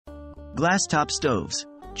Glass top stoves.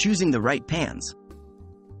 Choosing the right pans.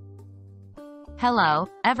 Hello,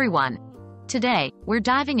 everyone. Today, we're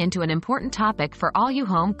diving into an important topic for all you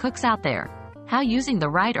home cooks out there: how using the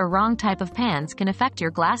right or wrong type of pans can affect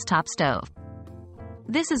your glass top stove.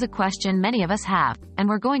 This is a question many of us have, and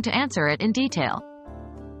we're going to answer it in detail.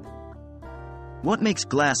 What makes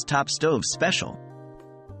glass top stoves special?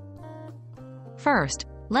 First,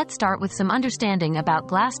 let's start with some understanding about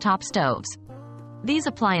glass top stoves. These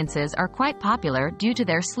appliances are quite popular due to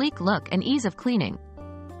their sleek look and ease of cleaning.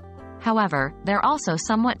 However, they're also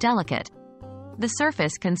somewhat delicate. The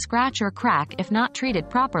surface can scratch or crack if not treated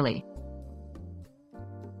properly.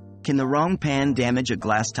 Can the wrong pan damage a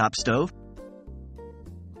glass top stove?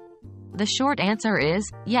 The short answer is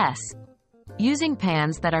yes. Using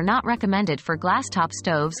pans that are not recommended for glass top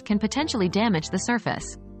stoves can potentially damage the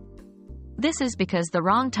surface. This is because the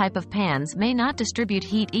wrong type of pans may not distribute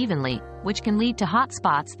heat evenly, which can lead to hot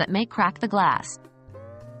spots that may crack the glass.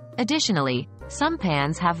 Additionally, some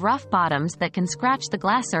pans have rough bottoms that can scratch the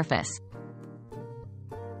glass surface.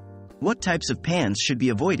 What types of pans should be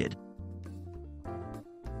avoided?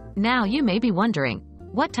 Now you may be wondering,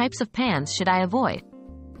 what types of pans should I avoid?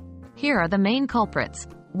 Here are the main culprits.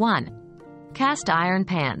 1. Cast iron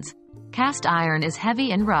pans. Cast iron is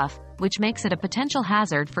heavy and rough, which makes it a potential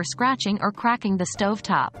hazard for scratching or cracking the stove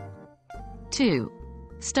top. 2.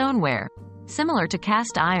 Stoneware. Similar to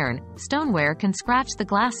cast iron, stoneware can scratch the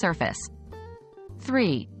glass surface.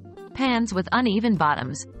 3. Pans with uneven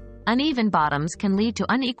bottoms. Uneven bottoms can lead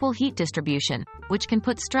to unequal heat distribution, which can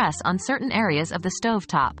put stress on certain areas of the stove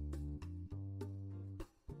top.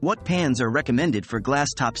 What pans are recommended for glass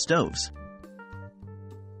top stoves?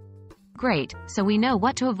 Great, so we know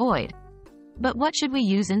what to avoid. But what should we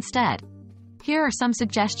use instead? Here are some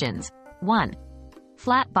suggestions. 1.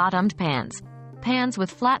 Flat-bottomed pans. Pans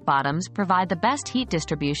with flat bottoms provide the best heat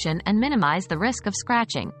distribution and minimize the risk of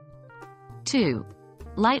scratching. 2.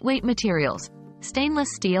 Lightweight materials.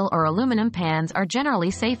 Stainless steel or aluminum pans are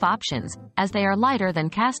generally safe options, as they are lighter than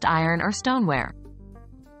cast iron or stoneware.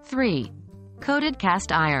 3. Coated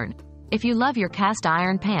cast iron. If you love your cast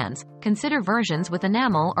iron pans, consider versions with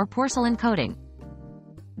enamel or porcelain coating.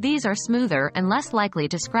 These are smoother and less likely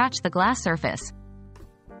to scratch the glass surface.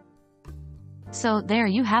 So there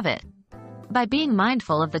you have it. By being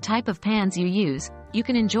mindful of the type of pans you use, you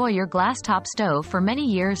can enjoy your glass top stove for many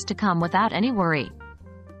years to come without any worry.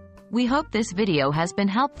 We hope this video has been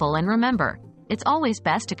helpful, and remember, it's always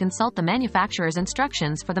best to consult the manufacturer's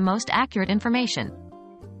instructions for the most accurate information.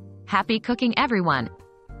 Happy cooking, everyone!